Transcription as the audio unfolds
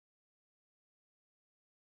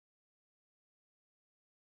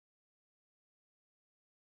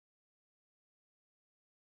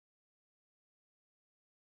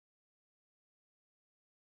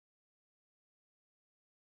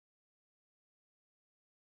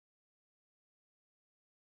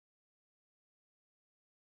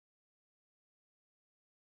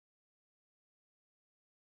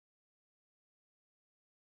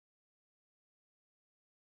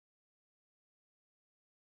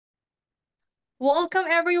Welcome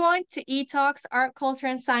everyone to eTalks Art, Culture,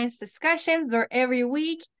 and Science discussions, where every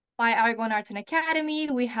week by Argonne Art and Academy,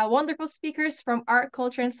 we have wonderful speakers from art,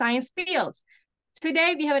 culture, and science fields.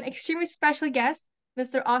 Today, we have an extremely special guest,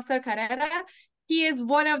 Mr. Oscar Carrera. He is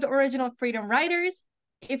one of the original freedom writers.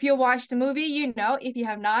 If you watched the movie, you know. If you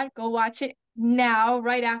have not, go watch it now,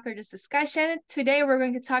 right after this discussion. Today, we're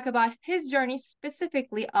going to talk about his journey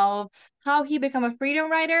specifically of how he became a freedom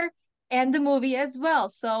writer and the movie as well.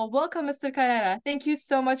 So welcome, Mr. Carrera. Thank you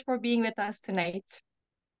so much for being with us tonight.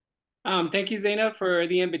 Thank you, Zaina, for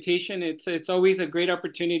the invitation. It's always a great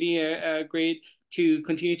opportunity, great to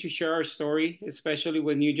continue to share our story, especially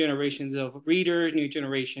with new generations of readers, new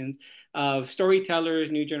generations of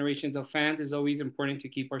storytellers, new generations of fans. It's always important to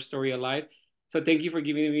keep our story alive. So thank you for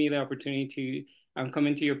giving me the opportunity to come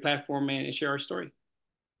into your platform and share our story.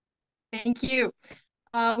 Thank you.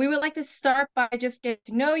 We would like to start by just getting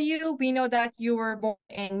to know you. We know that you were born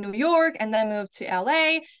in New York and then moved to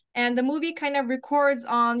LA, and the movie kind of records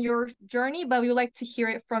on your journey, but we would like to hear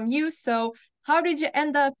it from you. So, how did you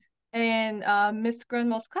end up in Miss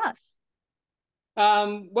Grenwell's class?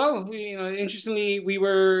 Interestingly, we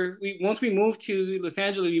once we moved to Los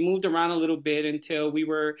Angeles, we moved around a little bit until we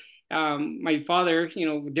were my father,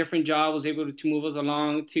 different job was able to move us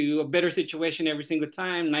along to a better situation every single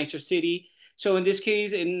time, nicer city. So in this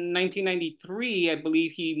case, in 1993, I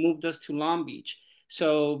believe he moved us to Long Beach.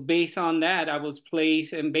 So based on that, I was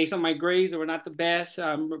placed, and based on my grades, they were not the best,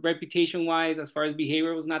 reputation wise, as far as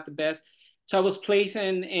behavior was not the best. So I was placed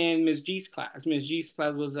in Ms. G's class. Ms. G's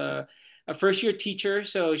class was a first year teacher,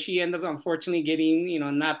 so she ended up unfortunately getting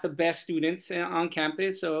not the best students on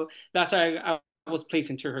campus. So that's why I was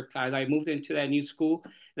placed into her class. I moved into that new school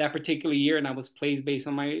that particular year, and I was placed based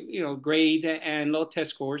on my grade and low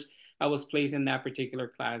test scores. I was placed in that particular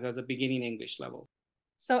class as a beginning English level.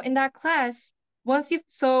 So, in that class,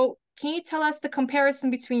 so can you tell us the comparison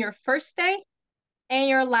between your first day and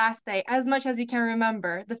your last day, as much as you can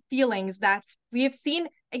remember, the feelings that we have seen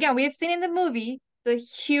in the movie, the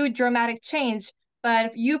huge dramatic change.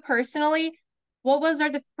 But you personally, what are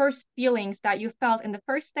the first feelings that you felt in the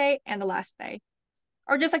first day and the last day?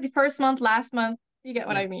 Or just like the first month, last month, you get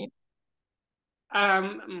what Yeah. I mean.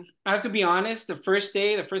 I have to be honest, the first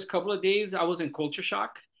day, the first couple of days, I was in culture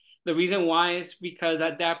shock. The reason why is because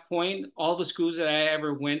at that point, all the schools that I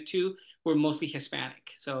ever went to were mostly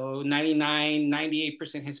Hispanic. So 99,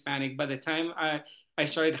 98% Hispanic. By the time I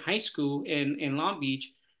started high school in Long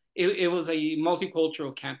Beach, it was a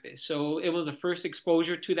multicultural campus. So it was the first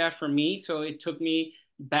exposure to that for me. So it took me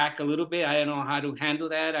back a little bit. I didn't know how to handle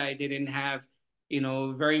that. I didn't have,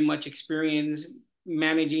 very much experience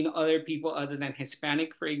managing other people other than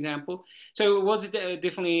Hispanic, for example. So it was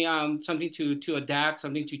definitely something to adapt,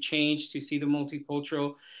 something to change, to see the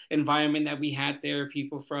multicultural environment that we had there.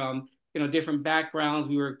 People from different backgrounds.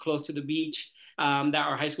 We were close to the beach. That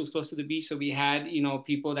our high school was close to the beach, so we had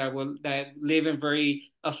people that live in very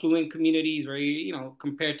affluent communities, very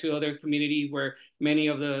compared to other communities where many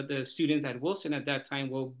of the students at Wilson at that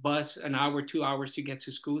time will bus an hour, 2 hours to get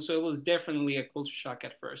to school. So it was definitely a culture shock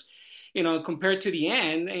at first, compared to the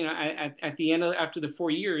end, at the end of after the 4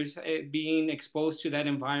 years, being exposed to that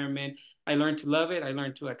environment, I learned to love it. I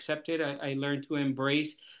learned to accept it. I learned to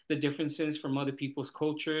embrace the differences from other people's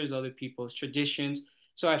cultures, other people's traditions.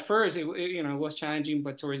 So at first, it was challenging,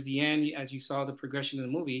 but towards the end, as you saw the progression of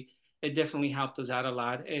the movie, it definitely helped us out a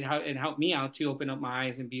lot. It helped me out to open up my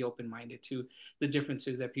eyes and be open-minded to the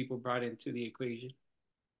differences that people brought into the equation.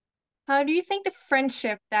 How do you think the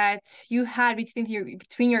friendship that you had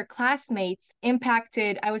between your classmates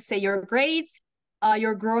impacted, I would say, your grades,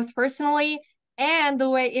 your growth personally, and the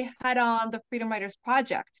way it had on the Freedom Writers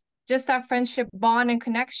Project? Just that friendship bond and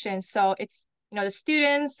connection. So it's, the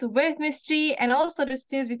students with Miss G and also the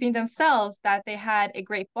students between themselves that they had a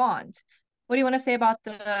great bond. What do you want to say about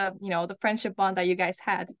the friendship bond that you guys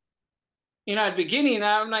had? At the beginning,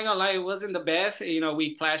 I'm not gonna lie, it wasn't the best.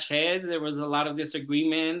 We clashed heads. There was a lot of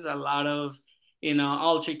disagreements, a lot of,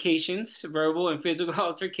 altercations, verbal and physical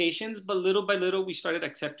altercations. But little by little, we started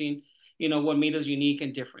accepting, what made us unique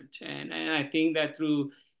and different. And I think that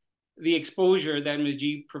through the exposure that Ms.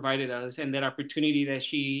 G provided us and that opportunity that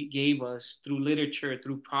she gave us through literature,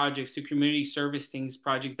 through projects, through community service things,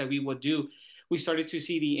 projects that we would do, we started to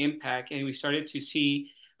see the impact, and we started to see,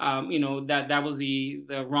 that was the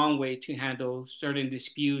wrong way to handle certain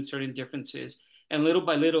disputes, certain differences. And little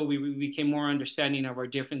by little, we became more understanding of our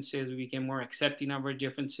differences. We became more accepting of our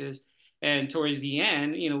differences. And towards the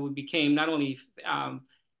end, we became not only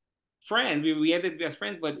friends. We ended best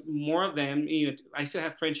friends, but more of them, I still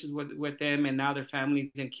have friendships with them, and now their families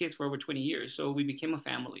and kids for over 20 years. So we became a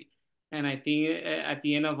family. And I think at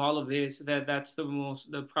the end of all of this, that's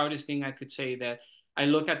the proudest thing I could say, that I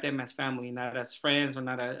look at them as family, not as friends or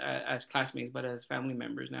not as classmates, but as family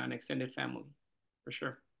members now, an extended family, for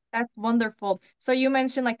sure. That's wonderful. So you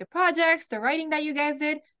mentioned like the projects, the writing that you guys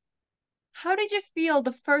did. How did you feel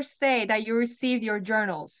the first day that you received your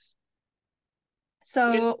journals? Yeah,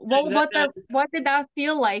 So what did that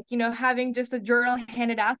feel like, having just a journal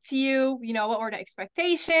handed out to you? What were the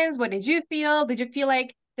expectations? What did you feel? Did you feel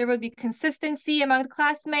like there would be consistency among the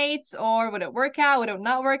classmates, or would it work out? Would it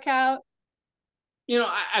not work out?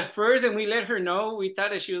 At first, and we let her know, we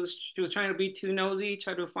thought that she was trying to be too nosy,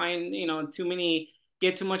 try to find,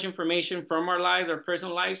 get too much information from our lives, our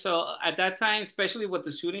personal lives. So at that time, especially with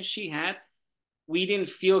the students she had, we didn't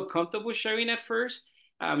feel comfortable sharing at first.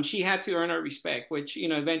 She had to earn our respect, which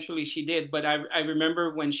eventually she did. But I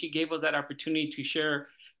remember when she gave us that opportunity to share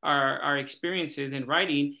our experiences in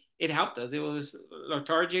writing, it helped us. It was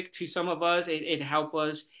lethargic to some of us. It helped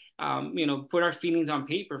us, put our feelings on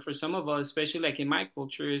paper. For some of us, especially like in my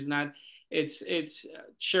culture, is not. It's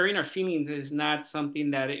sharing our feelings is not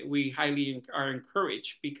something that we highly are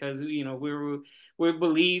encouraged, because we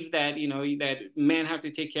believe that that men have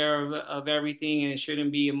to take care of everything, and it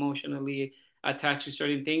shouldn't be emotionally attached to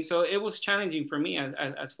certain things. So it was challenging for me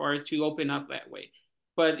as far as to open up that way.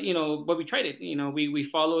 But but we tried it. We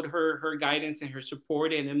followed her guidance and her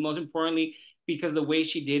support, and most importantly, because the way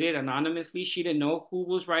she did it anonymously, she didn't know who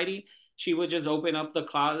was writing. She would just open up the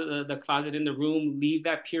closet in the room, leave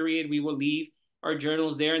that period. We will leave our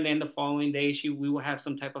journals there, and then the following day we will have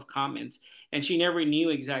some type of comments, and she never knew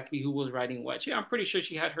exactly who was writing what. I'm pretty sure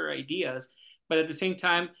she had her ideas, but at the same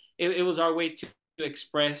time, it was our way to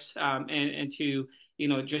express, and to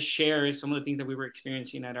just share some of the things that we were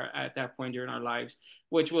experiencing at that point during our lives,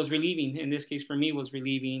 which was relieving. In this case, for me, was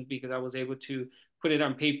relieving, because I was able to put it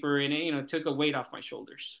on paper, and it took a weight off my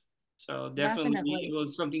shoulders. So definitely, Definitely. it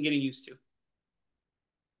was something getting used to.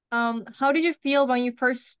 How did you feel when you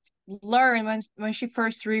first learned, when she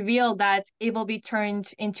first revealed that it will be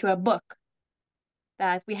turned into a book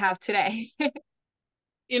that we have today?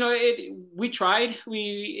 We tried.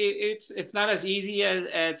 It's not as easy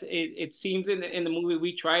as it seems in the movie.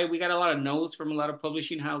 We tried. We got a lot of no's from a lot of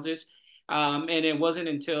publishing houses, and it wasn't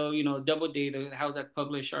until Doubleday, the house that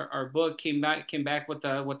published our book, came back with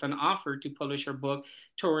an offer to publish our book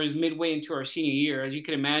towards midway into our senior year. As you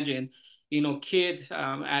can imagine, kids,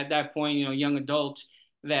 at that point, young adults,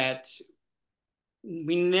 that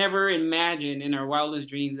we never imagined in our wildest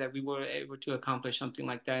dreams that we were able to accomplish something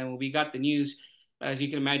like that. And when we got the news, as you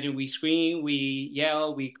can imagine, we screamed, we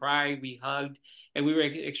yelled, we cried, we hugged, and we were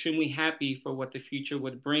extremely happy for what the future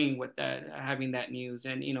would bring with that, having that news.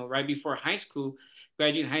 And right before high school,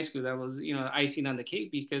 graduating high school, that was icing on the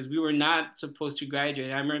cake, because we were not supposed to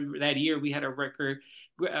graduate. I remember that year we had a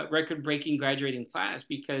record-breaking graduating class,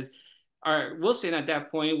 because our Wilson at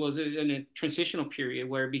that point was in a transitional period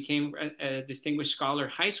where it became a distinguished scholar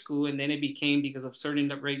high school, and then it became, because of certain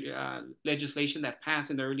legislation that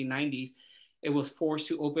passed in the early 90s, it was forced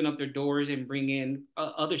to open up their doors and bring in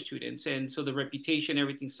other students, and so the reputation,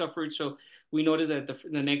 everything suffered. So we noticed that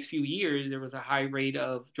the next few years there was a high rate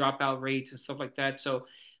of dropout rates and stuff like that. So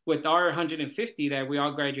with our 150 that we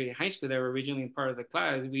all graduated high school that were originally part of the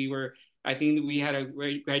class, I think we had a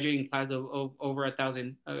graduating class of over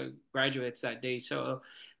 1,000 graduates that day. So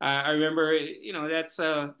I remember, it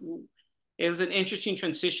was an interesting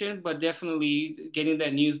transition, but definitely getting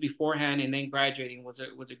that news beforehand and then graduating was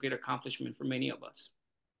a great accomplishment for many of us.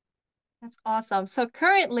 That's awesome. So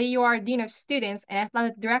currently you are Dean of Students and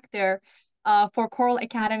Athletic Director for Coral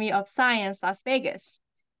Academy of Science, Las Vegas.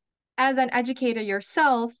 As an educator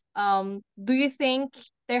yourself, do you think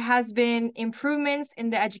there has been improvements in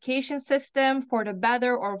the education system for the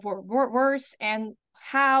better or for worse? And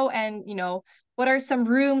how, and what are some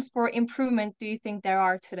rooms for improvement do you think there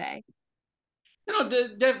are today?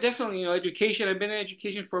 Definitely, education. I've been in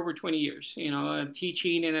education for over 20 years,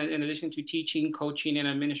 teaching, and in addition to teaching, coaching, and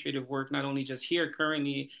administrative work, not only just here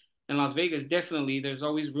currently in Las Vegas, definitely there's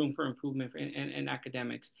always room for improvement in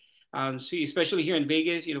academics. So especially here in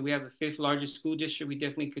Vegas, we have the fifth largest school district. We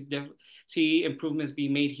definitely could see improvements be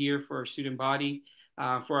made here for our student body,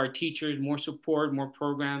 for our teachers, more support, more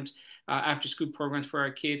programs, after school programs for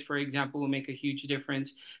our kids, for example, will make a huge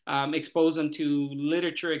difference. Expose them to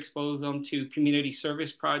literature, expose them to community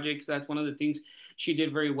service projects. That's one of the things she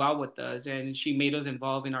did very well with us, and she made us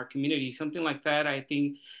involved in our community. Something like that, I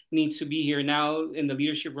think, needs to be here now in the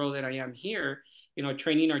leadership role that I am here.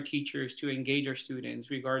 Training our teachers to engage our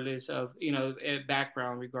students, regardless of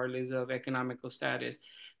background, regardless of economical status.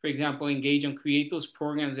 for example, engage and create those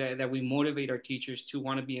programs that we motivate our teachers to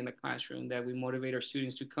want to be in the classroom, that we motivate our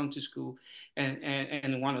students to come to school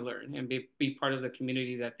and want to learn and be part of the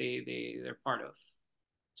community that they're part of.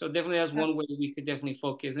 So definitely that's one way we could definitely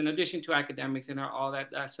focus in addition to academics and all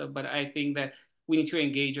that stuff. But I think that we need to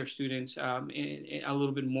engage our students in a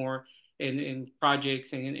little bit more in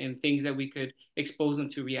projects and things that we could expose them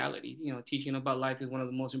to reality. You know, teaching about life is one of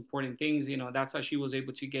the most important things. You know, that's how she was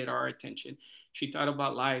able to get our attention. She thought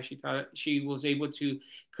about life. She was able to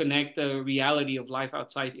connect the reality of life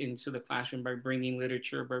outside into the classroom by bringing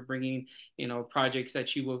literature, by bringing, you know, projects that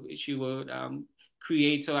she would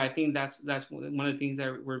create. So I think that's one of the things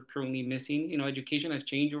that we're currently missing. You know, education has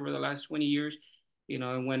changed over the last 20 years. You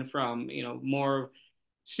know, it went from, you know, more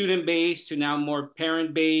student based to now more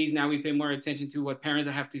parent based. Now we pay more attention to what parents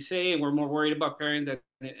have to say, and we're more worried about parents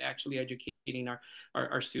than actually educating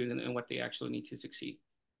our students and what they actually need to succeed.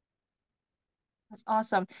 That's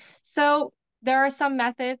awesome. So there are some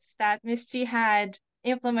methods that Miss G had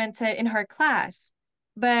implemented in her class,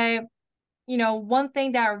 but one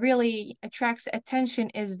thing that really attracts attention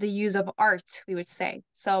is the use of art, we would say.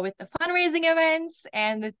 So with the fundraising events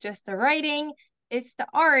and with just the writing, it's the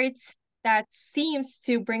art that seems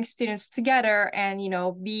to bring students together and,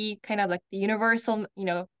 be kind of like the universal,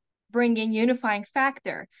 bringing unifying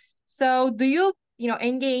factor. So do you,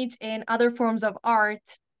 engage in other forms of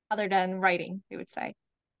art other than writing, we would say?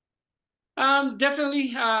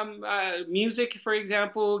 Definitely. Music, for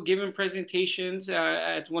example, giving presentations.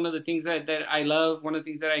 It's one of the things that I love. One of the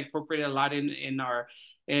things that I incorporated a lot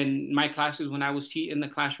in my classes when I was in the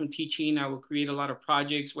classroom teaching. I would create a lot of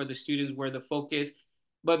projects where the students were the focus.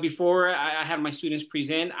 But before I had my students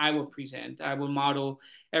present, I would present. I would model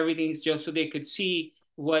everything just so they could see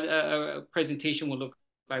what a presentation would look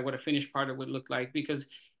like, what a finished product would look like. Because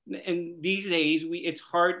and these days it's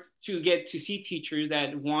hard to get to see teachers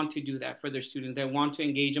that want to do that for their students, that want to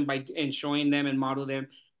engage them by and showing them and model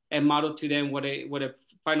to them what a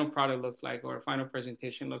final product looks like or a final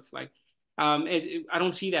presentation looks like. I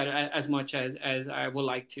don't see that as much as I would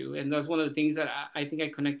like to, and that's one of the things that I think I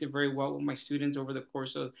connected very well with my students over the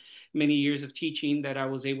course of many years of teaching, that I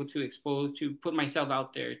was able to expose, to put myself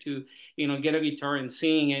out there, to get a guitar and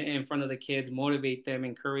sing in front of the kids, motivate them,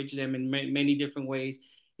 encourage them in many different ways.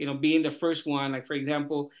 Being the first one, like for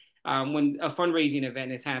example, when a fundraising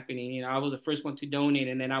event is happening, I was the first one to donate,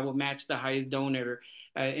 and then I will match the highest donor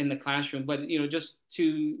in the classroom. But just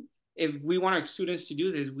if we want our students to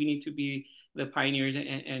do this, we need to be the pioneers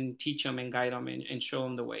and teach them and guide them and show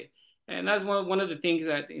them the way. And that's one of the things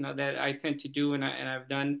that that I tend to do, and I've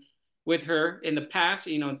done with her in the past.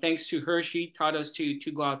 Thanks to her, she taught us to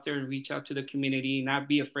go out there and reach out to the community, not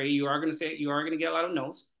be afraid. You are going to get a lot of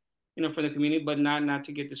no's, for the community, but not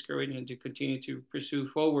to get discouraged and to continue to pursue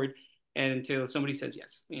forward and until somebody says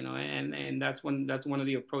yes, and that's one of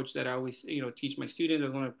the approach that I always, teach my students.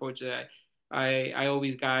 That's one approach that I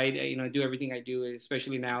always guide, do everything I do,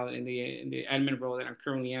 especially now in the admin role that I'm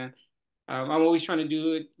currently in. I'm always trying to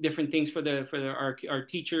do different things for our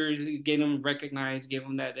teachers, get them recognized, give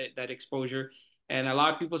them that exposure. And a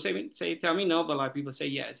lot of people tell me no, but a lot of people say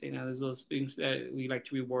yes. There's those things that we like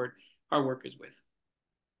to reward our workers with.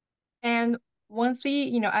 And once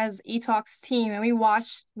we, as eTalks team, and we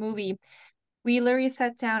watched the movie, we literally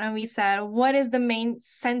sat down and we said, what is the main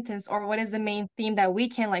sentence or what is the main theme that we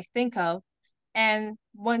can like think of? And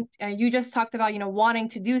when you just talked about, wanting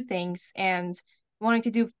to do things and wanting to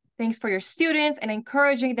do things for your students and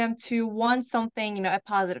encouraging them to want something, a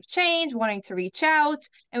positive change, wanting to reach out.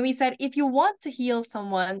 And we said, if you want to heal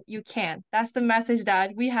someone, you can. That's the message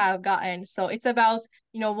that we have gotten. So it's about,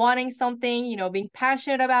 wanting something, being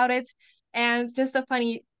passionate about it. And just a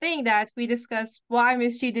funny thing that we discussed why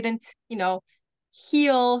Miss G didn't,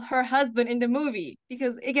 heal her husband in the movie,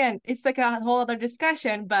 because again, it's like a whole other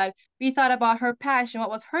discussion, but we thought about her passion, what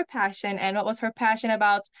was her passion and what was her passion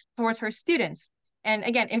about towards her students. And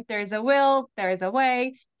again, if there is a will, there is a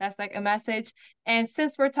way. That's like a message. And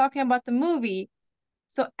since we're talking about the movie,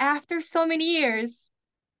 so after so many years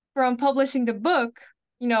from publishing the book,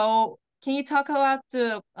 can you talk about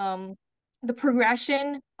the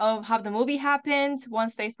progression of how the movie happened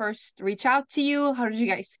once they first reach out to you? How did you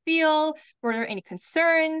guys feel? Were there any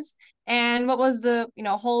concerns? And what was the,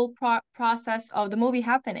 whole process of the movie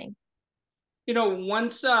happening?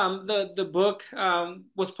 Once the book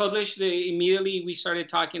was published, immediately we started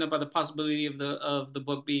talking about the possibility of the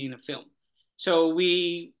book being a film. So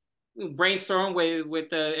we brainstormed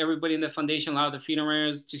with everybody in the foundation, a lot of the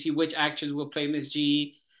funerals, to see which actors will play Miss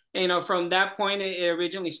G. From that point, it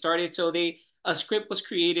originally started. So a script was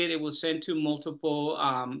created. It was sent to multiple,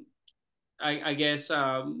 I guess,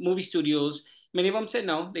 movie studios. Many of them said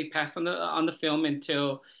no. They passed on the film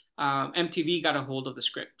until MTV got a hold of the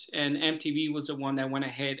script, and MTV was the one that went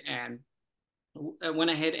ahead and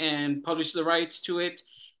published the rights to it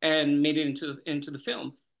and made it into the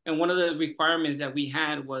film. And one of the requirements that we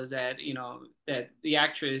had was that that the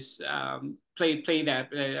actress play that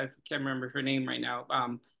I can't remember her name right now.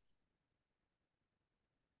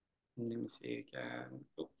 Let me see.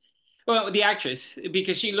 Well, the actress,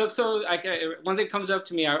 because she looks so like once it comes up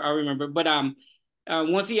to me, I'll remember. But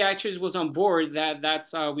once the actress was on board,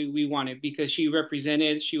 that's we wanted, because she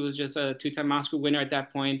represented. She was just a two-time Oscar winner at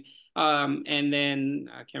that point. And then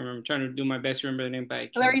I can't remember. I'm trying to do my best to remember the name, but I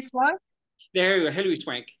can't. Hilary Swank. There you go, Hilary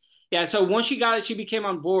Swank. Yeah. So once she got it, she became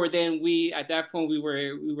on board. Then at that point we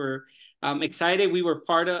were excited. We were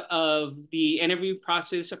part of the interview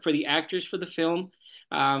process for the actors for the film.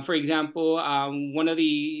 For example, one of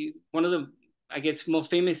the I guess most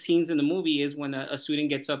famous scenes in the movie is when a student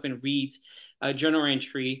gets up and reads a journal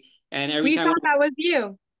entry, and every We time, thought that was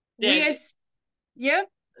you. yeah, Yep.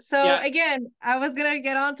 So yeah, again, I was gonna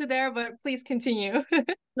get onto there, but please continue.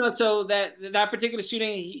 no, so that particular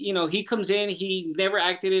student, he comes in, he's never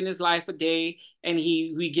acted in his life a day, and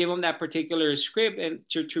we give him that particular script and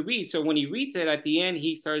to read. So when he reads it at the end,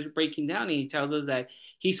 he starts breaking down and he tells us that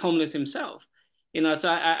he's homeless himself. So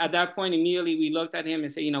at that point, immediately we looked at him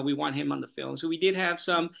and said, we want him on the film. So we did have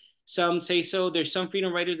some say so. There's some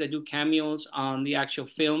freedom writers that do cameos on the actual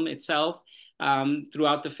film itself.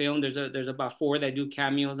 Throughout the film, there's about 4 that do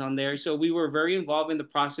cameos on there. So we were very involved in the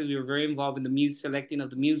process. We were very involved in the music, selecting of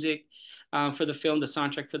the music for the film, the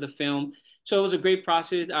soundtrack for the film. So it was a great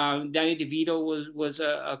process. Danny DeVito was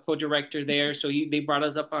a co-director there, so they brought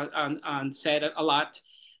us up on set a lot.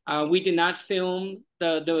 We did not film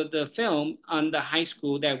the film on the high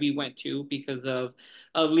school that we went to because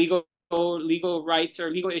of legal rights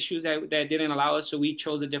or legal issues that didn't allow us. So we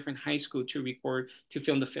chose a different high school to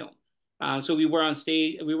film the film. So we were on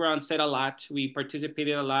stage, we were on set a lot. We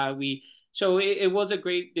participated a lot. So it was a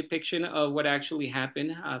great depiction of what actually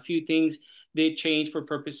happened. A few things did change for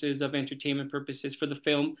purposes of entertainment purposes for the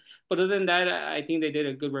film, but other than that, I think they did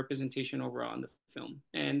a good representation overall in the film,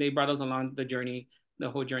 and they brought us along the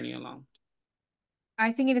whole journey along.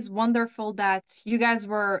 I think it is wonderful that you guys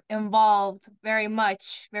were involved very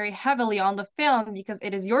much, very heavily on the film because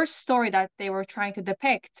it is your story that they were trying to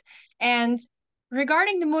depict. And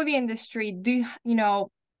regarding the movie industry, do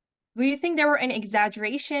you think there were any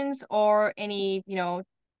exaggerations or any,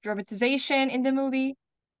 dramatization in the movie?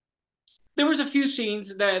 There was a few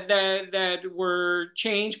scenes that were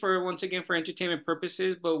changed for, once again, for entertainment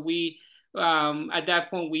purposes, but we at that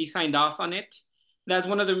point we signed off on it. That's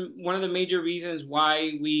one of the major reasons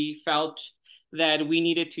why we felt that we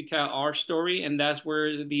needed to tell our story, and that's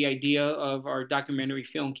where the idea of our documentary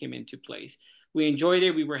film came into place. We enjoyed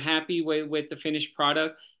it. We were happy with the finished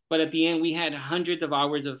product, but at the end we had hundreds of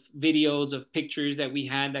hours of videos, of pictures that we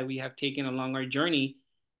have taken along our journey,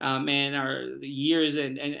 and our years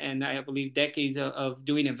and I believe decades of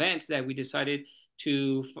doing events, that we decided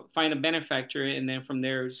to find a benefactor, and then from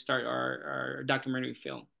there start our documentary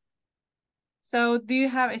film. So do you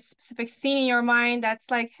have a specific scene in your mind that's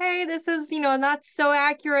like, hey, this is, not so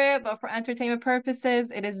accurate, but for entertainment purposes,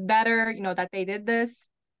 it is better, that they did this?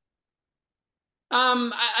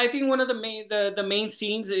 I think one of the main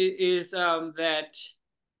scenes is that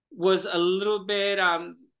was a little bit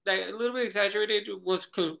exaggerated.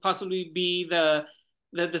 Could possibly be the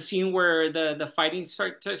scene where the fighting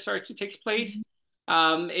starts to take place.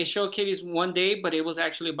 Mhm. It showcased one day, but it was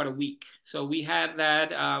actually about a week. So we had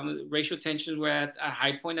that racial tensions were at a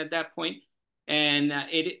high point at that point, and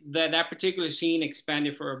that particular scene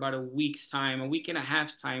expanded for about a week's time, a week and a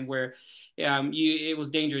half's time, where it was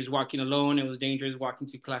dangerous walking alone. It was dangerous walking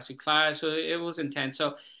to class. So it was intense.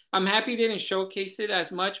 So I'm happy they didn't showcase it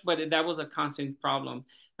as much, but that was a constant problem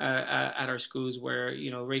at our schools, where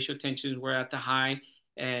racial tensions were at the high,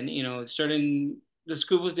 and the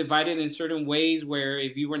school was divided in certain ways where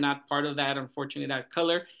if you were not part of that, unfortunately, that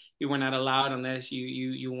color, you were not allowed unless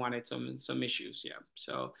you wanted some issues. Yeah.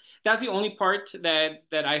 So that's the only part that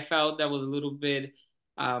I felt that was a little bit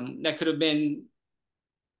that could have been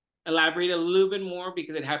elaborated a little bit more,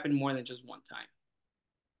 because it happened more than just one time.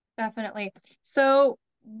 Definitely. So,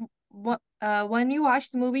 when you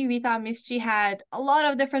watched the movie, we thought Miss G had a lot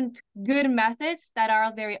of different good methods that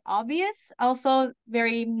are very obvious, also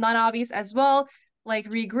very non-obvious as well, like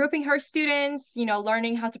regrouping her students,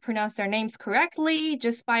 learning how to pronounce their names correctly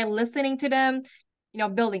just by listening to them,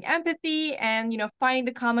 building empathy and, finding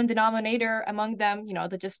the common denominator among them,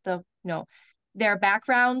 their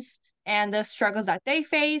backgrounds and the struggles that they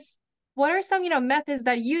face. what are some, methods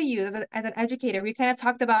that you use as an educator? We kind of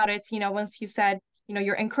talked about it, once you said,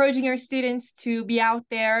 you're encouraging your students to be out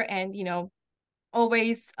there and,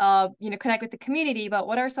 always, connect with the community. But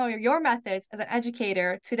what are some of your methods as an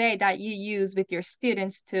educator today that you use with your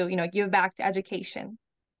students to, give back to education?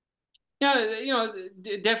 Yeah,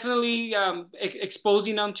 definitely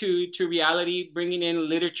exposing them to reality, bringing in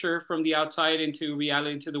literature from the outside into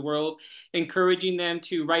reality, into the world, encouraging them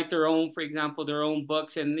to write their own, for example, their own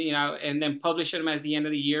books, and and then publish them at the end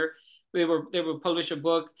of the year. They would publish a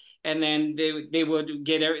book, and then they would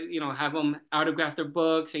get have them autograph their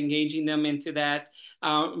books, engaging them into that,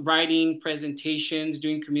 writing presentations,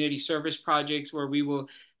 doing community service projects where we will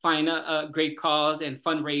find a great cause and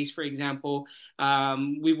fundraise, for example.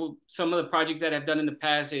 We will Some of the projects that I've done in the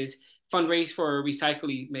past is fundraise for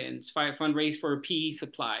recycling bins, fundraise for PE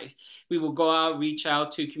supplies. We will go out, reach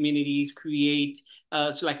out to communities, create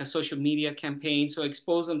so like a social media campaign, so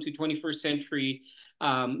expose them to 21st century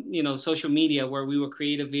social media, where we will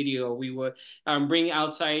create a video. We would bring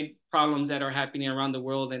outside problems that are happening around the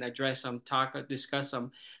world and address them, discuss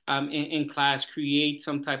them in class, create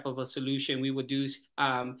some type of a solution. We would do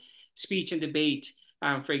speech and debate.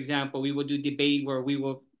 For example, we will do debate where we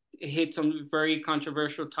will hit some very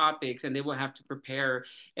controversial topics, and they will have to prepare,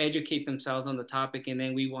 educate themselves on the topic, and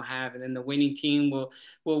then we will have, and then the winning team will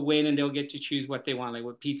win, and they'll get to choose what they want, like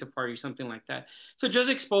with pizza party, something like that. So just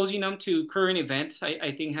exposing them to current events,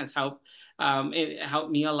 I think has helped. It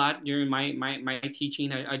helped me a lot during my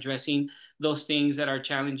teaching, addressing those things that are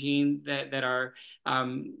challenging, that are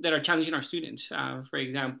challenging our students, for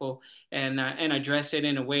example, and address it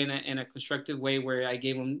in a way, in a constructive way, where I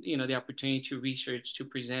gave them the opportunity to research, to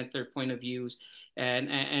present their point of views,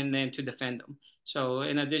 and then to defend them. So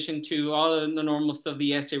in addition to all of the normal stuff,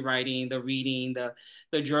 the essay writing, the reading, the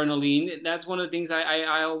journaling, that's one of the things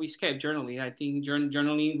I always kept, journaling. I think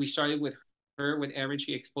journaling, we started with her, with Erin.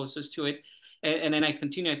 She exposed us to it, and then I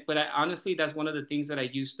continued. But honestly, that's one of the things that I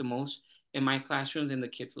used the most in my classrooms, and the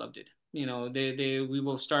kids loved it. We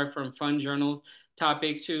will start from fun journal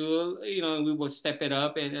topics to, we will step it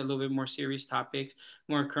up and a little bit more serious topics,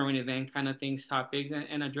 more current event kind of things, topics,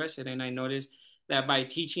 and address it. And I noticed that by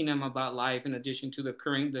teaching them about life, in addition to the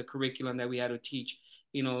curriculum that we had to teach,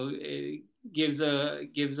 it gives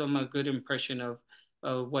them a good impression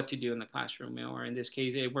of what to do in the classroom, or in this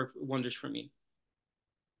case, it worked wonders for me.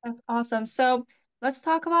 That's awesome. So let's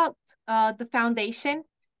talk about the foundation.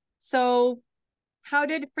 So how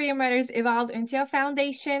did Freedom Writers evolve into a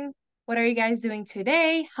foundation? What are you guys doing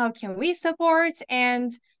today? How can we support?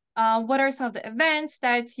 And what are some of the events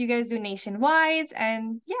that you guys do nationwide?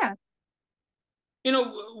 And yeah.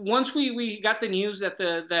 Once we got the news that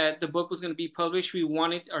the book was going to be published, we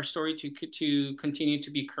wanted our story to continue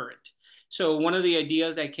to be current. So one of the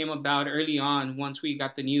ideas that came about early on, once we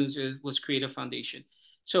got the news, was create a foundation.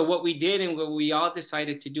 So what we did, and what we all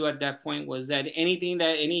decided to do at that point, was that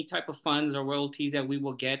any type of funds or royalties that we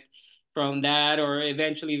will get from that, or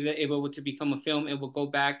eventually if it were to become a film, it will go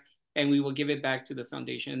back, and we will give it back to the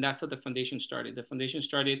foundation. And that's how the foundation started. The foundation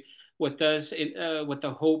started with us, with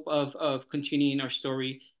the hope of continuing our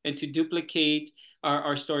story and to duplicate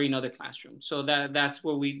our story in other classrooms. So that's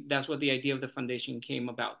what the idea of the foundation came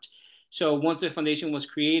about. So once the foundation was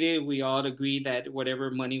created, we all agreed that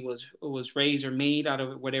whatever money was raised or made out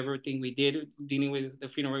of whatever thing we did dealing with the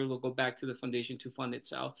freedom will go back to the foundation to fund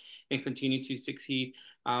itself and continue to succeed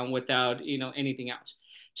without anything else.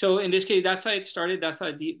 So in this case, that's how it started. That's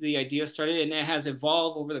how the idea started, and it has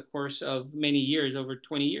evolved over the course of many years, over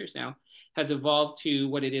 20 years now, has evolved to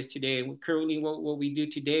what it is today. And currently, what we do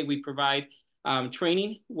today, we provide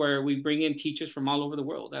training where we bring in teachers from all over the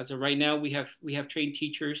world. As of right now, we have trained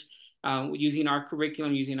teachers using our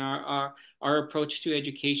curriculum, using our approach to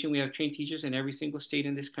education. We have trained teachers in every single state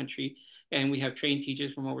in this country, and we have trained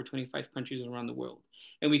teachers from over 25 countries around the world.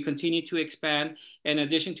 And we continue to expand. In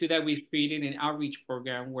addition to that, we've created an outreach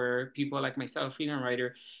program where people like myself, freedom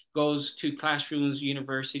writer, goes to classrooms,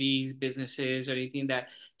 universities, businesses, or anything that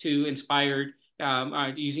to inspire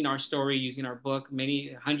using our story, using our book.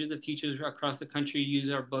 Many hundreds of teachers across the country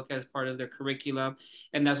use our book as part of their curriculum.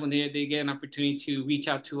 And that's when they get an opportunity to reach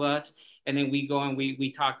out to us. And then we go and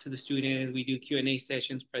we talk to the students, we do Q&A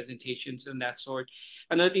sessions, presentations, and that sort.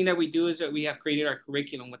 Another thing that we do is that we have created our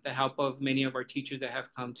curriculum with the help of many of our teachers that have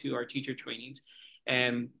come to our teacher trainings.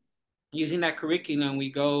 And using that curriculum,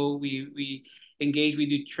 we engage, we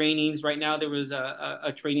do trainings. Right now, there was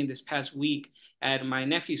a training this past week at my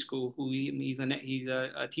nephew's school, who he's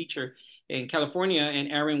a teacher in California,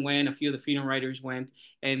 and Erin went, a few of the freedom writers went,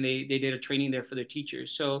 and they did a training there for their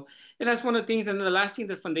teachers. So, and that's one of the things. And then the last thing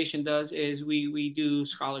the foundation does is we do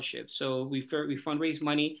scholarships. So we fundraise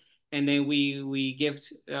money And then we give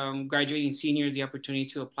graduating seniors the opportunity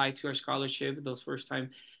to apply to our scholarship, those first time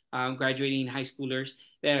graduating high schoolers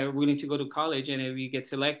that are willing to go to college. And if you get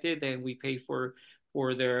selected, then we pay for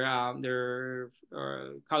their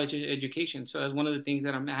college education. So that's one of the things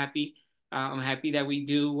that I'm happy that we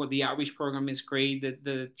do. What the outreach program is great.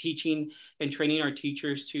 The teaching and training our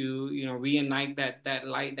teachers to reignite that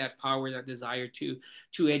light, that power, that desire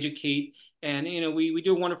to educate. And we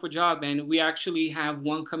do a wonderful job. And we actually have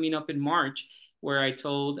one coming up in March where I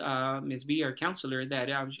told Ms. B, our counselor,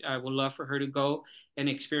 that I would love for her to go and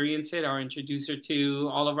experience it. I'll introduce her to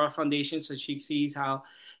all of our foundations so she sees how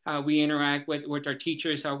we interact with our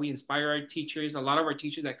teachers, how we inspire our teachers. A lot of our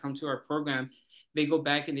teachers that come to our program, they go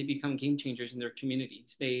back and they become game changers in their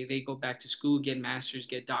communities. They go back to school, get masters,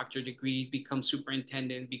 get doctorate degrees, become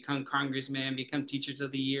superintendent, become congressman, become teachers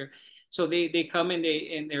of the year. So they come and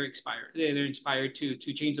they're inspired. They're inspired to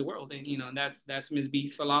change the world. And that's Ms.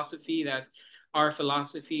 B's philosophy. That's our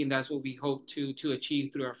philosophy, and that's what we hope to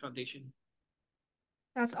achieve through our foundation.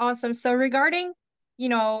 That's awesome. So regarding, you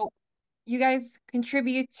know, you guys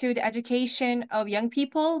contribute to the education of young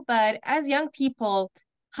people, but as young people,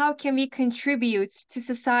 how can we contribute to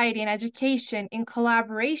society and education in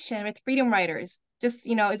collaboration with freedom writers? Just,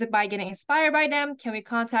 is it by getting inspired by them? Can we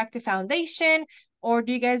contact the foundation? Or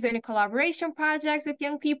do you guys do any collaboration projects with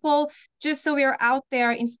young people? Just so we are out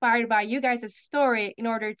there inspired by you guys' story in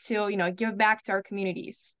order to, give back to our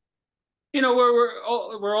communities.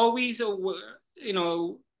 We're always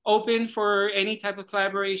open for any type of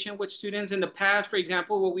collaboration with students. In the past, for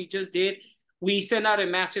example, what we just did, we sent out a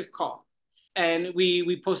massive call, and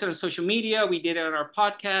we posted on social media. We did it on our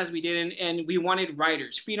podcast. We did it, and we wanted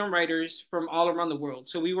writers, freedom writers from all around the world.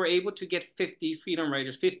 So we were able to get 50 freedom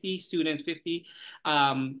writers, 50 students, 50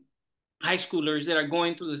 high schoolers that are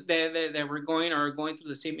going through this, that were going or are going through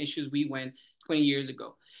the same issues we went 20 years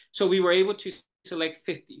ago. So we were able to select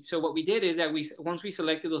 50. So what we did is that once we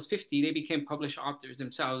selected those 50, they became published authors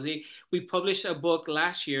themselves. We published a book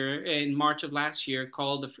last year, in March of last year,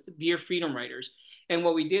 called Dear Freedom Writers. And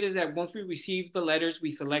what we did is that once we received the letters,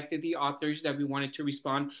 we selected the authors that we wanted to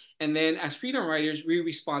respond. And then as freedom writers, we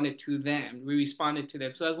responded to them.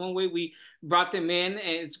 So that's one way we brought them in, and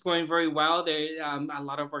it's going very well. A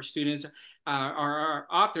lot of our students our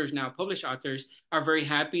authors now, published authors, are very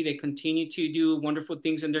happy. They continue to do wonderful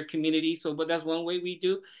things in their community. So, but that's one way we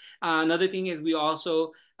do. Another thing is we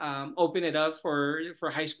also open it up for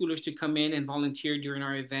high schoolers to come in and volunteer during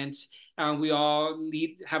our events. We all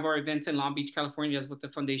have our events in Long Beach, California. That's what the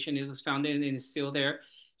foundation was founded and is still there.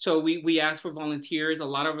 So we ask for volunteers. A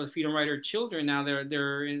lot of the freedom writer children now,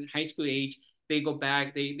 they're in high school age. They go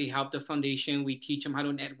back, they help the foundation. We teach them how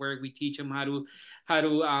to network. We teach them how to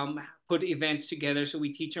put events together. So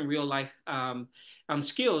we teach them real life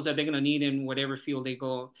skills that they're going to need in whatever field they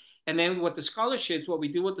go. And then with the scholarships, what we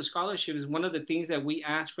do with the scholarship is one of the things that we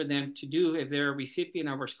ask for them to do if they're a recipient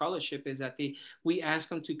of our scholarship is that we ask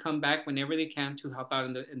them to come back whenever they can to help out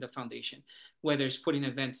in the foundation, whether it's putting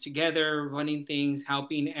events together, running things,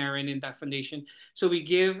 helping Erin in that foundation. So we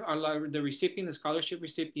give the scholarship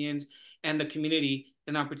recipients and the community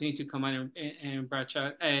an opportunity to come on and branch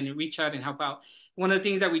out and reach out and help out. One of the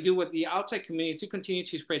things that we do with the outside community is to continue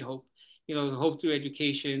to spread hope. Hope through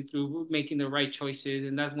education, through making the right choices.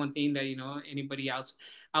 And that's one thing that, anybody else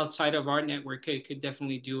outside of our network could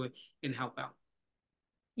definitely do it and help out.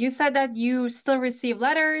 You said that you still receive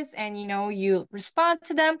letters and, you respond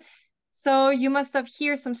to them. So you must have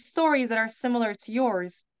heard some stories that are similar to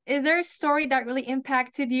yours. Is there a story that really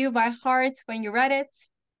impacted you by heart when you read it?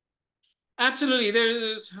 Absolutely,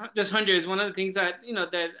 there's hundreds. One of the things that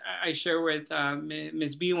that I share with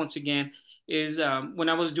Ms. B once again is when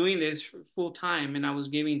I was doing this full time and I was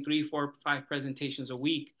giving 3, 4, 5 presentations a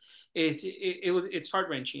week. It's heart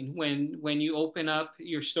wrenching when you open up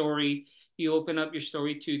your story. You open up your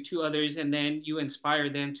story to others, and then you inspire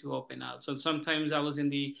them to open up. So sometimes I was in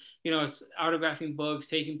the autographing books,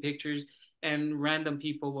 taking pictures, and random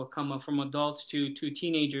people will come up, from adults to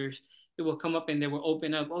teenagers. It will come up and they will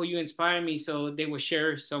open up. Oh, you inspire me. So they will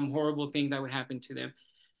share some horrible thing that would happen to them.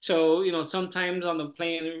 So, sometimes on the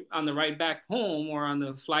plane, on the ride back home or on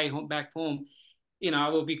the flight home back home, I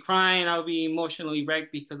will be crying. I'll be emotionally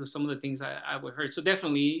wrecked because of some of the things I would heard. So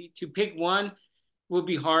definitely to pick one will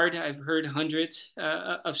be hard. I've heard hundreds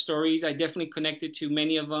of stories. I definitely connected to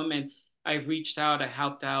many of them, and I've reached out, I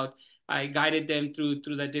helped out, I guided them through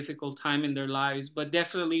that difficult time in their lives. But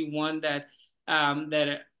definitely one that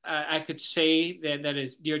I could say that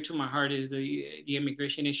is dear to my heart is the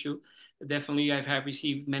immigration issue. Definitely, I have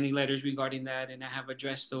received many letters regarding that, and I have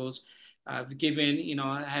addressed those I've given,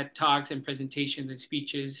 I had talks and presentations and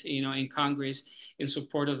speeches, in Congress in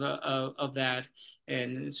support of that.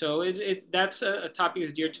 And so that's a topic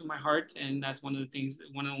that's dear to my heart, and that's one of the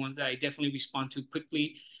ones that I definitely respond to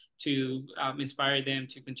quickly to inspire them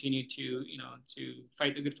to continue to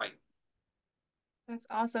fight the good fight. That's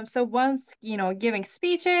awesome. So once, giving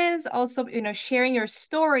speeches, also, sharing your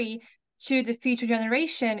story to the future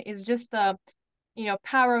generation is just the,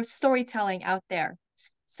 power of storytelling out there.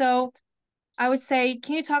 So I would say,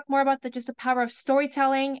 can you talk more about just the power of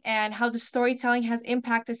storytelling and how the storytelling has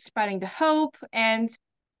impacted spreading the hope and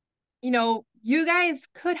you guys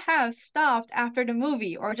could have stopped after the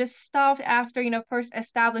movie or just stopped after, first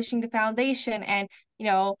establishing the foundation and,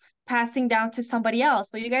 passing down to somebody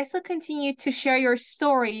else. But you guys still continue to share your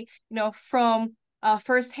story, from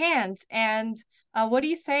firsthand. And what do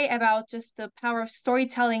you say about just the power of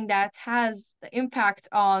storytelling that has the impact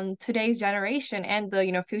on today's generation and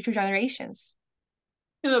the, future generations?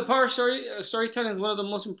 The power of storytelling is one of the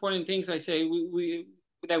most important things I say we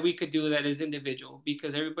that we could do that is individual,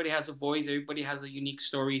 because everybody has a voice, everybody has a unique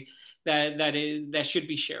story that should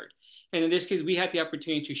be shared. And in this case, we had the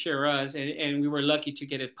opportunity to share us, and we were lucky to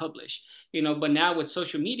get it published. But now with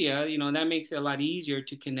social media, that makes it a lot easier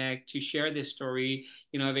to connect, to share this story.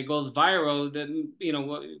 If it goes viral, then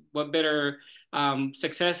what better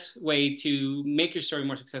success way to make your story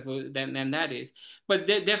more successful than that is. But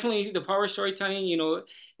definitely the power of storytelling,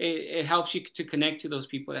 it helps you to connect to those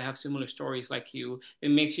people that have similar stories like you. It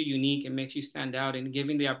makes you unique. It makes you stand out, and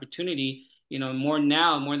giving the opportunity, more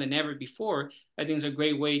now, more than ever before, I think is a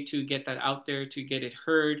great way to get that out there, to get it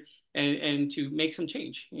heard, and to make some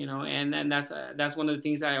change, and that's one of the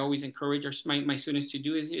things that I always encourage my students to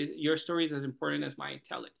do is your story is as important as mine.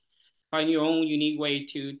 Tell it. Find your own unique way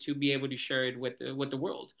to be able to share it with the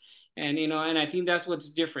world. And I think that's what's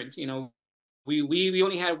different. We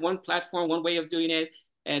only had one platform, one way of doing it,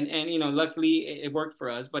 and luckily it worked for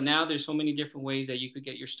us. But now there's so many different ways that you could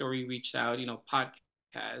get your story reached out.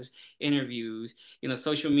 Podcasts, interviews,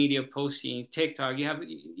 social media postings, TikTok. You have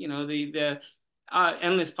the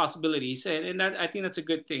endless possibilities, and that I think that's a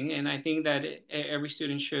good thing. And I think that every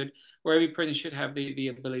student should, or every person should have the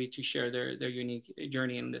ability to share their unique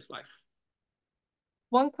journey in this life.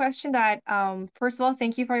 One question that, first of all,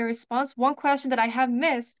 thank you for your response. One question that I have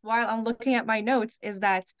missed while I'm looking at my notes is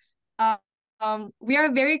that uh, we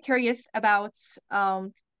are very curious about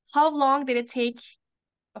how long did it take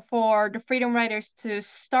for the freedom writers to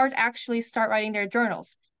actually start writing their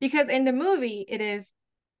journals? Because in the movie, it is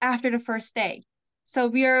after the first day. So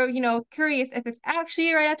we are, curious if it's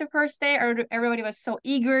actually right after the first day, or everybody was so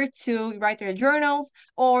eager to write their journals,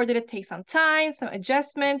 or did it take some time, some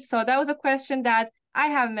adjustments? So that was a question that I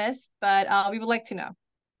have missed, but we would like to know.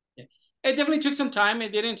 Yeah. It definitely took some time.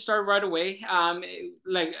 It didn't start right away.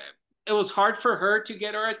 It was hard for her to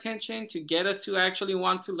get our attention, to get us to actually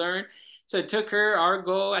want to learn. So it took her. Our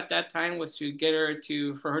goal at that time was to get her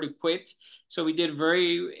for her to quit. So we did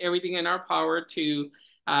everything in our power to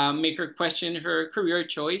make her question her career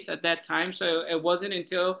choice at that time. So it wasn't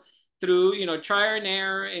until through trial and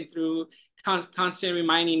error and through constant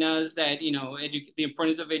reminding us that the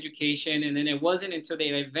importance of education, and then it wasn't until the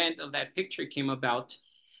event of that picture came about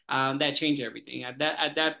that changed everything. At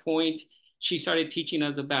that point, she started teaching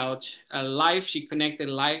us about life. She connected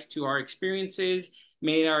life to our experiences,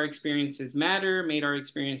 made our experiences matter, made our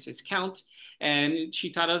experiences count, and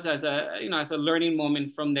she taught us as a learning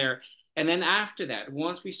moment from there. And then after that,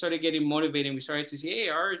 once we started getting motivated, we started to see, hey,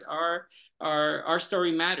 our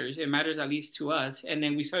story matters. It matters at least to us. And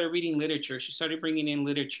then we started reading literature. She started bringing in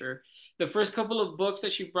literature. The first couple of books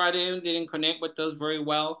that she brought in didn't connect with us very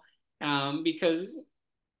well because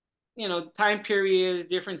time periods,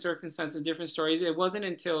 different circumstances, different stories. It wasn't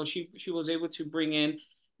until she was able to bring in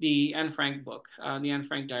the Anne Frank book, the Anne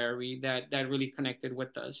Frank diary, that really connected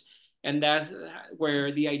with us. And that's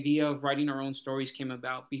where the idea of writing our own stories came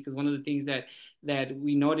about, because one of the things that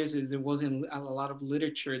we noticed is there wasn't a lot of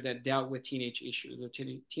literature that dealt with teenage issues or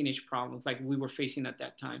teenage problems like we were facing at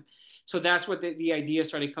that time. So that's what the idea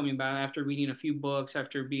started coming about after reading a few books,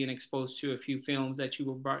 after being exposed to a few films that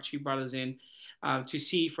she brought us in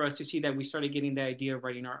for us to see that we started getting the idea of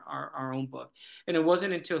writing our own book. And it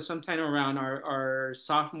wasn't until sometime around our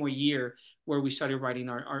sophomore year where we started writing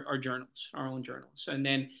our journals, our own journals. And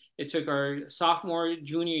then it took our sophomore,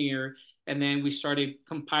 junior year, and then we started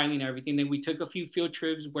compiling everything. Then we took a few field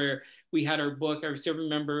trips where we had our book. I still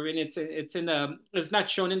remember, and it's not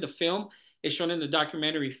shown in the film. It's shown in the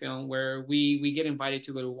documentary film where we get invited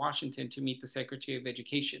to go to Washington to meet the Secretary of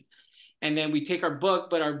Education. And then we take our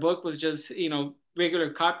book, but our book was just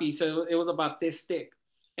regular copy, so it was about this thick.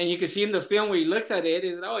 And you can see in the film where he looks at it,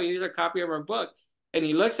 is, oh, here's a copy of our book. And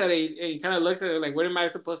he looks at it and he kind of looks at it like, what am I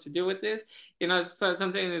supposed to do with this? So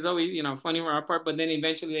something is always, funny from our part, but then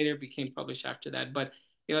eventually later it became published after that. But,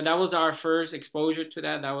 that was our first exposure to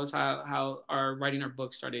that. That was how our writing our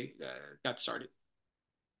book got started.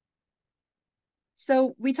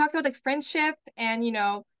 So we talked about like friendship and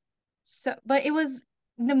so but it was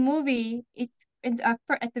the movie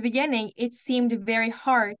at the beginning it seemed very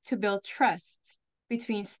hard to build trust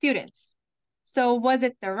between students. So was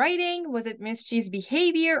it the writing, was it Miss G's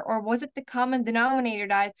behavior, or was it the common denominator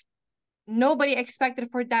that nobody expected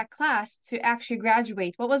for that class to actually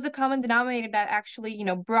graduate? What was the common denominator that actually,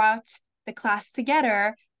 brought the class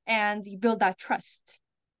together and build that trust?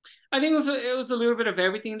 I think it was a little bit of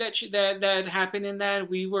everything that happened in that.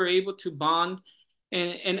 We were able to bond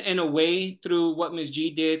in a way through what Ms.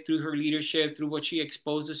 G did, through her leadership, through what she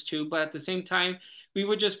exposed us to. But at the same time, we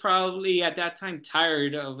were just probably at that time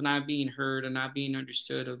tired of not being heard, of not being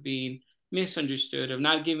understood, of being misunderstood, of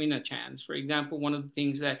not giving a chance. For example, one of the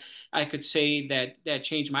things that I could say that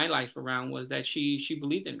changed my life around was that she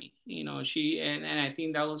believed in me. And I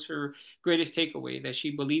think that was her greatest takeaway, that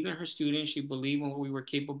she believed in her students, she believed in what we were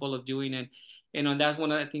capable of doing. And that's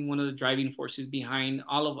one of the driving forces behind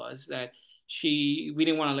all of us, that we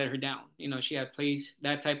didn't want to let her down. She had placed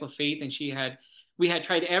that type of faith, and we had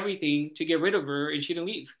tried everything to get rid of her, and she didn't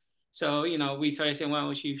leave. So, we started saying,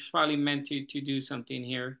 well, she's probably meant to do something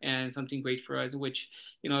here and something great for us, which,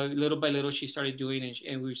 little by little she started doing,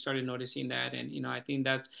 and we started noticing that. And, I think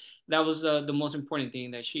that was the most important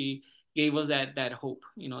thing, that she gave us that hope,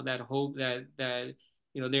 that hope that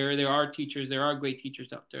there are teachers, there are great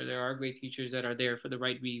teachers out there. There are great teachers that are there for the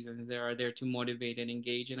right reasons. They are there to motivate and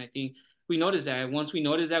engage. And I think we noticed that. Once we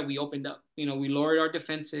noticed that, we opened up. We lowered our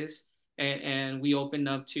defenses, and we opened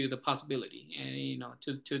up to the possibility. And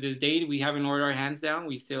to this day, we haven't lowered our hands down.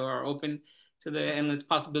 We still are open to the endless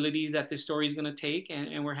possibilities that this story is going to take,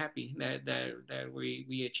 and we're happy that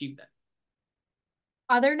we achieved that.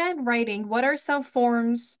 Other than writing, what are some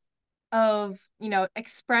forms of,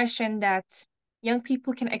 expression that young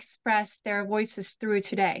people can express their voices through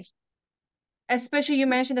today? Especially you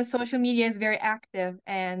mentioned that social media is very active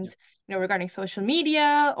and, Yeah. regarding social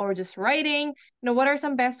media or just writing, what are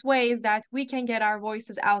some best ways that we can get our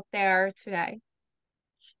voices out there today?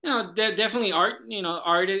 Definitely art.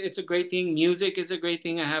 Art, it's a great thing. Music is a great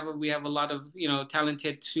thing. We have a lot of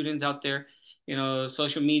talented students out there.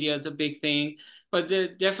 Social media is a big thing, but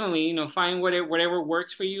definitely find whatever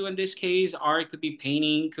works for you. In this case, art could be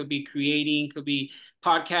painting, could be creating, could be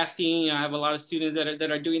podcasting. I have a lot of students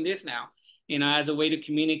that are doing this now. As a way to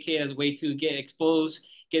communicate, as a way to get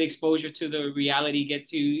exposure to the reality, get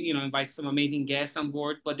to invite some amazing guests on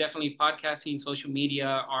board. But definitely podcasting, social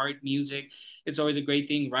media, art, music, it's always a great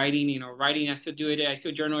thing. Writing, I still do it. I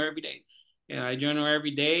still journal every day. I journal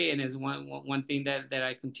every day, and it's one thing that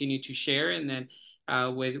I continue to share, and then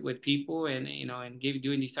with people, and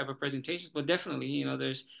doing these type of presentations. But definitely,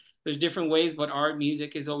 there's different ways, but art,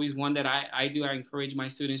 music is always one that I do. I encourage my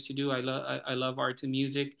students to do. I love arts and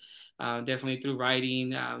music, definitely through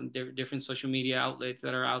writing, different social media outlets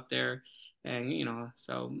that are out there, and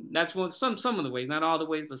so that's some of the ways, not all the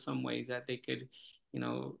ways, but some ways that they could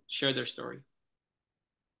share their story.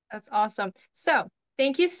 That's awesome. So,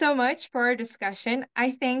 thank you so much for our discussion.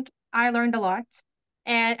 I think I learned a lot.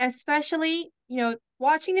 And especially,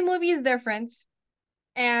 watching the movie is different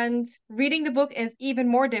and reading the book is even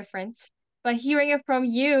more different. But hearing it from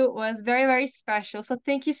you was very, very special. So,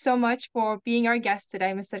 thank you so much for being our guest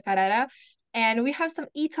today, Mr. Carrera. And we have some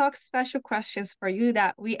eTalk special questions for you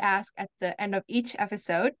that we ask at the end of each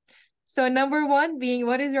episode. So, number one being,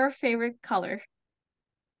 what is your favorite color?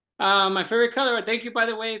 My favorite color, thank you, by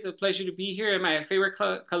the way. It's a pleasure to be here. And my favorite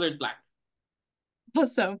color is black.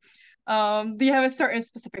 Awesome. Do you have a certain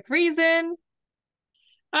specific reason?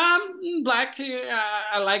 Black,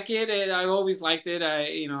 I like it. I always liked it.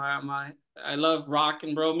 I love rock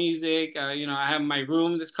and roll music. I have my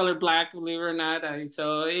room this color black, believe it or not.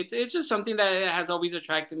 So it's just something that has always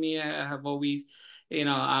attracted me. I have always,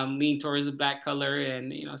 leaned towards the black color,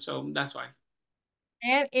 and so that's why.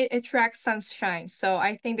 And it attracts sunshine. So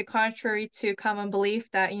I think the contrary to common belief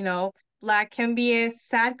that, black can be a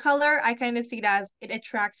sad color, I kind of see it as it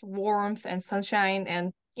attracts warmth and sunshine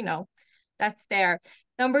and, that's there.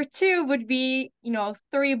 Number two would be,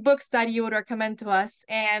 three books that you would recommend to us.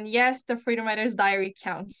 And yes, the Freedom Writer's Diary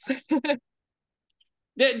counts.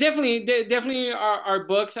 Definitely our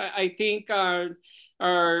books. I think our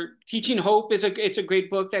Teaching Hope it's a great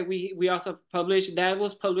book that we also published. That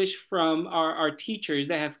was published from our teachers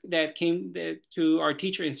that came to our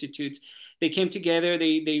teacher institutes. they came together.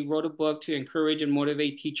 They wrote a book to encourage and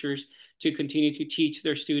motivate teachers to continue to teach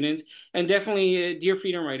their students. And definitely, Dear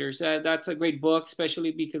Freedom Writers, that's a great book,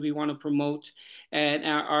 especially because we want to promote and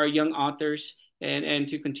our young authors and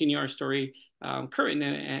to continue our story current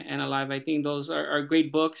and alive. I think those are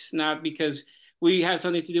great books, not because we had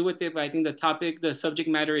something to do with it, but I think the topic, the subject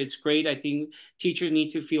matter, it's great. I think teachers need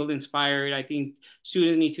to feel inspired. I think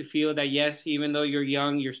students need to feel that, yes, even though you're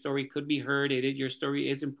young, your story could be heard. Your story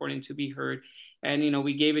is important to be heard. And,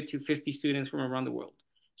 we gave it to 50 students from around the world.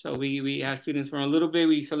 So we have students from a little bit,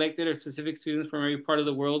 we selected a specific students from every part of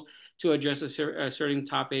the world to address a certain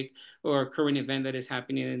topic or a current event that is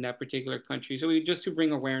happening in that particular country. So just to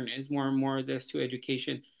bring awareness more and more of this to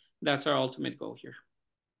education. That's our ultimate goal here.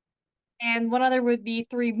 And what other would be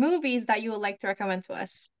 3 movies that you would like to recommend to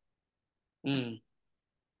us? Mm.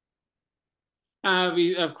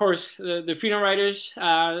 We of course the Freedom Riders.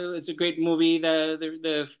 It's a great movie.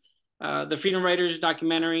 The Freedom Riders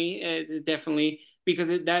documentary is definitely because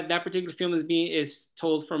that particular film is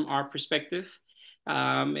told from our perspective,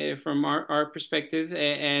 from our perspective,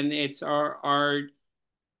 and it's our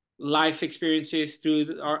life experiences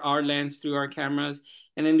through our lens, through our cameras.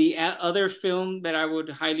 And then the other film that I would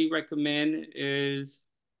highly recommend is.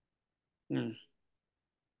 Hmm,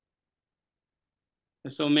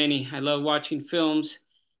 there's so many. I love watching films.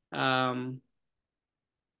 Um,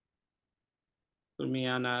 Put me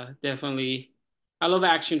on definitely. I love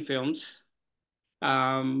action films.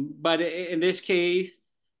 But in this case,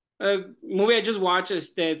 a movie I just watched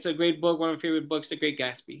is that's a great book. One of my favorite books, The Great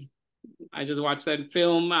Gatsby. I just watched that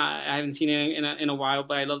film. I haven't seen it in a while,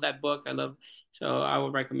 but I love that book. So I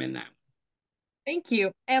would recommend that. Thank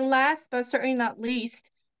you. And last but certainly not least,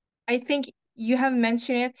 I think you have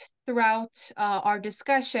mentioned it throughout our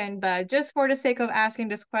discussion, but just for the sake of asking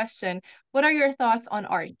this question, what are your thoughts on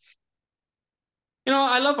art?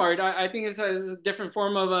 I love art. I think it's a different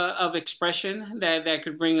form of expression that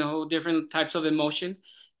could bring a whole different types of emotion.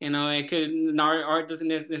 Art doesn't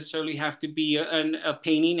necessarily have to be a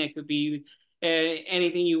painting. It could be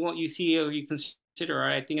anything you see or you consider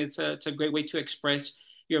art. I think it's a great way to express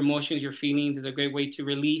your emotions, your feelings. It's a great way to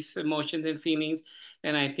release emotions and feelings.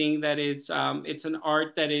 And I think that it's an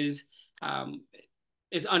art that um,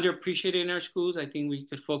 is underappreciated in our schools. I think we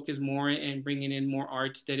could focus more and bringing in more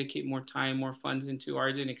arts, dedicate more time, more funds into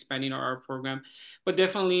arts and expanding our art program. But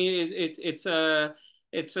definitely, it's a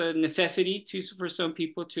necessity for some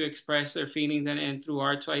people to express their feelings and through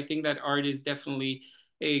art. So I think that art is definitely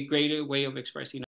a great way of expressing